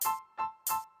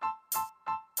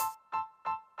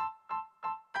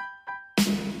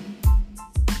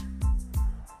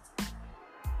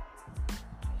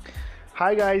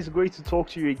Hi guys, great to talk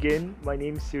to you again. My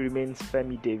name still remains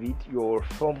Femi David, your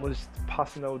foremost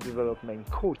personal development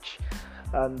coach,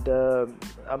 and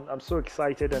I'm so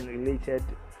excited and elated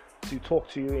to talk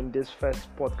to you in this first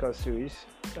podcast series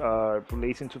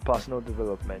relating to personal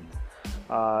development.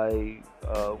 I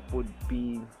would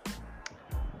be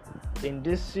in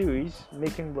this series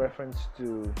making reference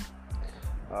to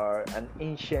an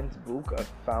ancient book I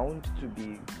found to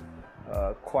be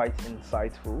quite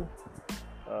insightful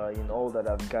in all that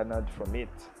I've garnered from it.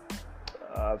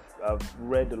 I've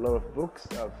read a lot of books.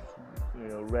 I've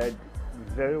read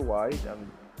very wide. I'm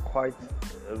quite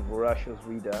a voracious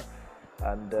reader,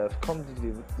 and I've come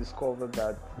to discover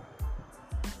that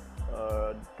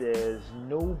there's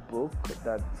no book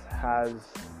that has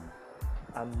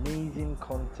amazing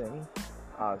content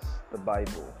as the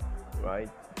Bible, right?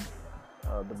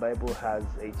 The Bible has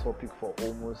a topic for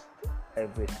almost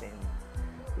everything,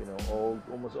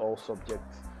 almost all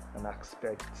subjects and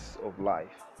aspects of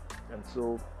life. And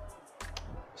so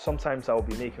sometimes I'll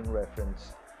be making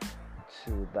reference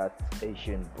to that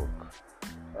ancient book.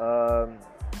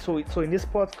 So in this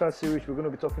podcast series, we're going to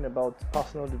be talking about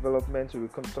personal development. We're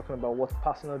going to be talking about what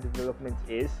personal development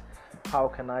is. How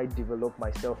can I develop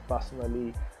myself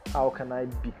personally? How can I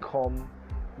become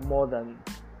more than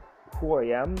who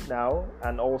I am now,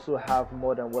 and also have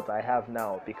more than what I have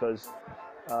now? Because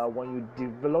when you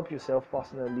develop yourself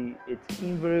personally, it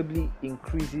invariably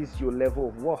increases your level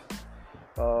of worth.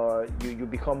 You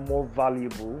become more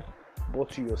valuable both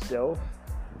to yourself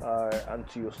and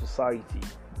to your society.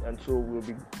 And so we'll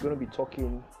be going to be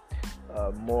talking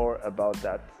more about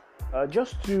that.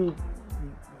 Just to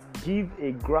give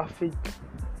a graphic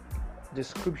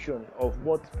description of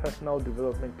what personal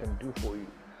development can do for you,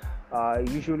 I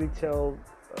usually tell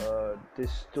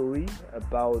this story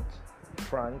about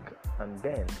Frank and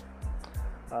Ben.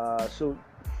 So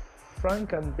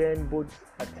Frank and Ben both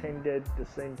attended the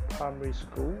same primary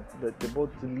school. They both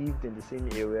lived in the same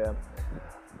area.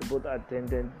 They both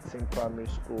attended the same primary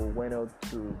school, went out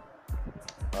to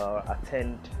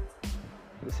attend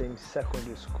the same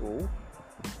secondary school.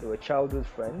 They were childhood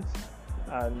friends,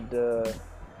 and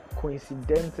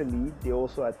coincidentally, they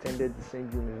also attended the same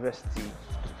university.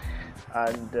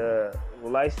 And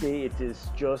will I say it is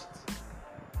just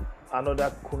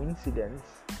another coincidence?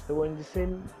 They were in the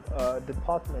same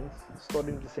department,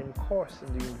 studying the same course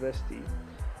in the university,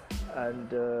 and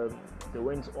they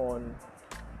went on.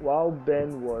 While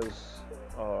Ben was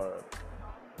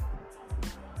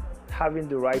having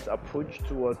the right approach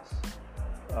towards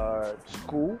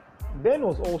school, Ben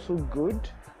was also good,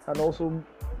 and also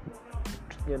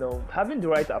having the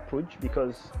right approach,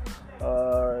 because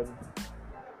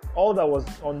all that was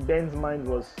on Ben's mind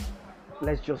was,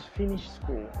 let's just finish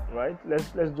school, right? Let's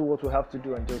do what we have to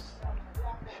do and just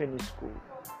finish school.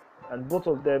 And both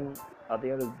of them, at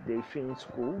the end of the day, finished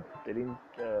school. They didn't.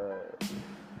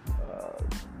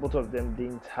 Both of them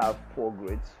didn't have poor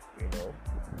grades,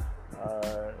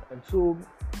 and so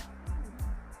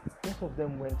both of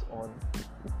them went on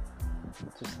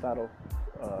to start off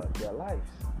their lives.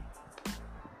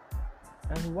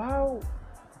 And while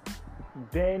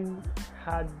Ben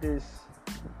had this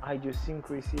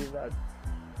idiosyncrasy that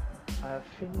I have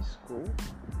finished school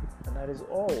and that is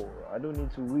all, I don't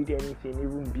need to read anything,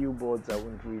 even billboards I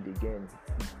won't read again.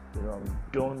 I'm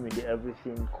done with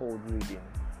everything called reading.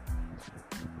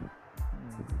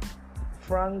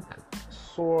 Frank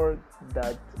saw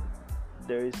that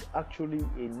there is actually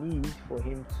a need for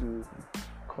him to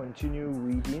continue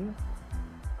reading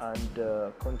and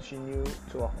continue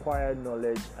to acquire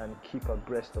knowledge and keep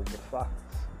abreast of the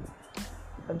facts.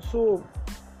 And so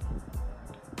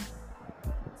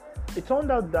it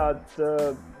turned out that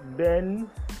Ben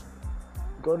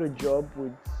got a job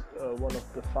with one of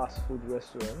the fast food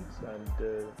restaurants and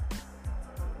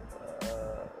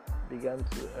began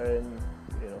to earn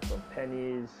some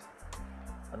pennies.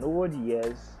 And over the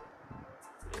years,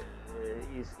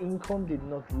 his income did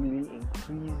not really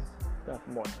increase that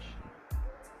much.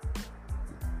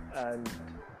 And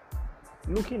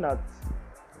looking at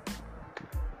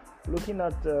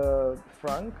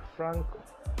Frank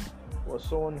was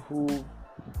someone who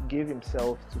gave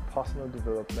himself to personal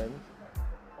development,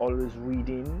 always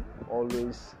reading,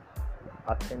 always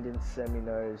attending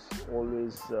seminars,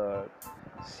 always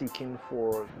seeking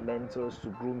for mentors to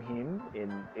groom him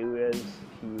in areas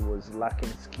he was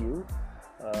lacking skill.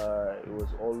 He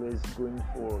was always going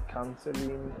for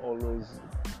counseling, always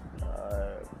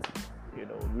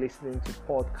listening to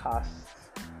podcasts,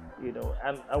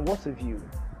 and what have you,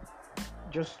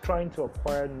 just trying to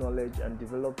acquire knowledge and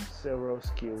develop several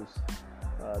skills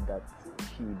that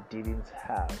he didn't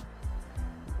have.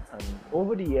 And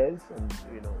over the years, and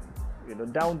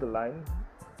down the line,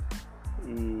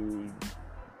 he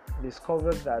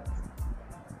discovered that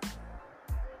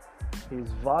his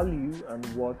value and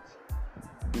worth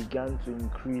began to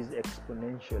increase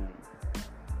exponentially.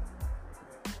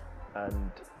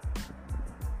 And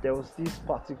there was this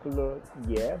particular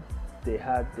year they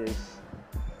had this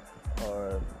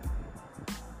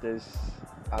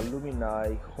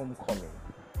alumni homecoming,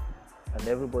 and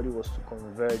everybody was to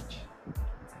converge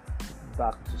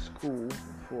back to school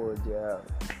for their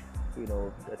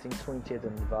I think 20th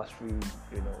anniversary,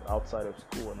 outside of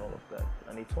school and all of that.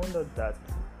 And it turned out that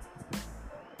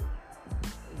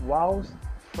whilst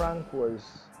Frank was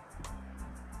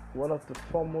one of the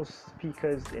foremost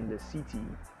speakers in the city,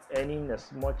 earning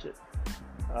as much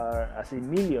as $1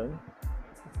 million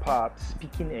per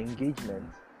speaking engagement,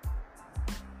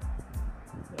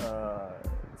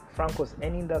 Frank was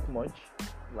earning that much,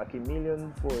 like $1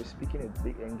 million for speaking a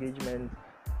big engagement.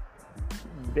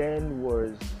 Ben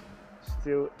was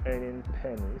still earning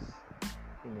pennies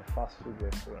in a fast food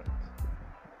restaurant.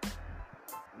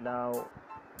 Now,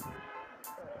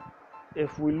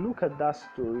 if we look at that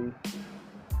story,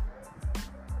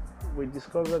 we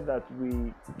discover that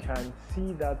we can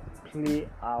see that play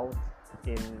out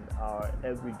in our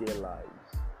everyday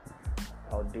lives,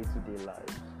 our day-to-day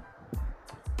lives.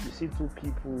 You see two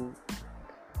people,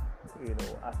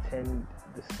 attend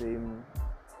the same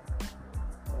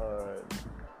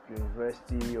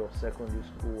university or secondary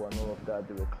school and all of that.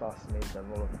 They were classmates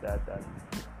and all of that. And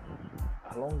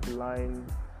along the line,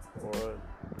 or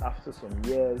after some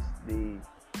years, they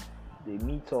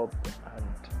meet up, and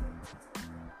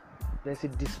there's a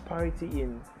disparity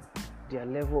in their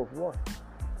level of worth.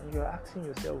 And you're asking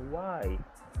yourself, why?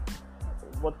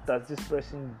 What has this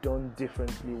person done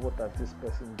differently? What has this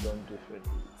person done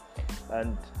differently?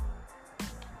 And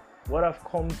what I've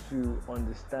come to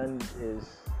understand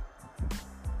is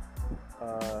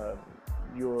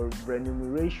your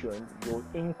remuneration, your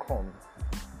income,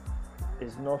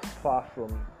 is not far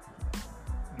from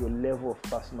your level of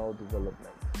personal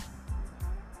development.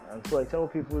 And so I tell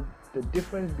people the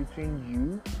difference between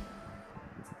you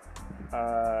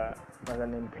as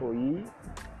an employee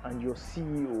and your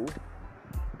CEO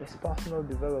is personal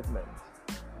development.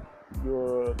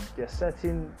 There are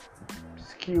certain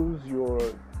skills your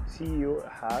CEO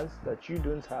has that you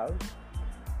don't have.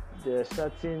 There are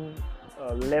certain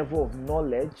level of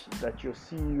knowledge that your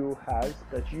CEO has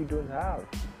that you don't have.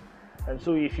 And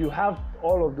so if you have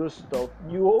all of those stuff,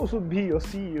 you also be your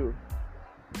CEO.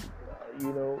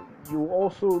 You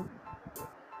also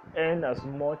earn as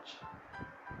much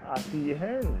as he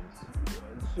earns.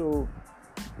 So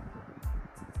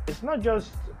it's not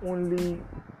just only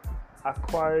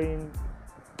acquiring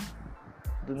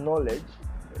the knowledge,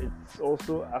 it's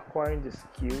also acquiring the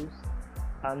skills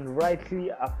and rightly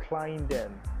applying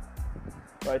them.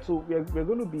 Right, so we're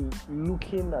going to be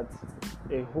looking at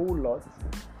a whole lot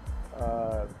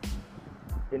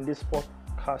in this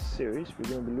podcast series. We're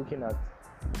going to be looking at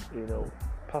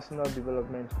personal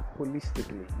development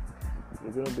holistically.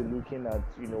 We're going to be looking at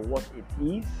what it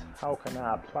is, how can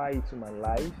I apply it to my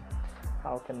life,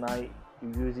 how can I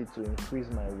use it to increase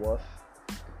my worth,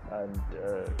 and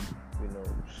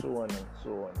so on and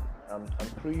so on. I'm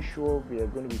pretty sure we are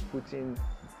going to be putting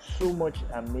so much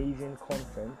amazing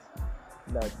content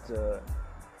that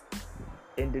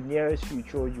in the nearest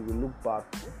future you will look back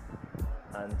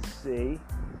and say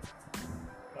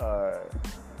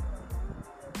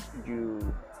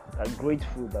you are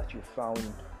grateful that you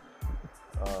found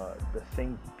the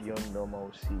Think Beyond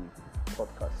Normalcy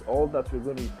podcast. All that we're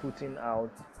going to be putting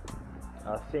out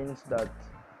are things that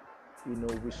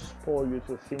will spur you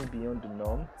to think beyond the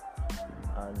norm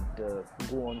and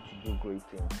go on to do great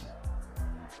things.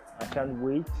 I can't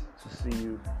wait to see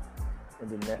you in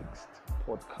the next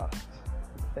podcast.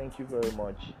 Thank you very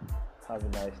much. Have a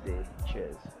nice day.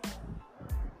 Cheers.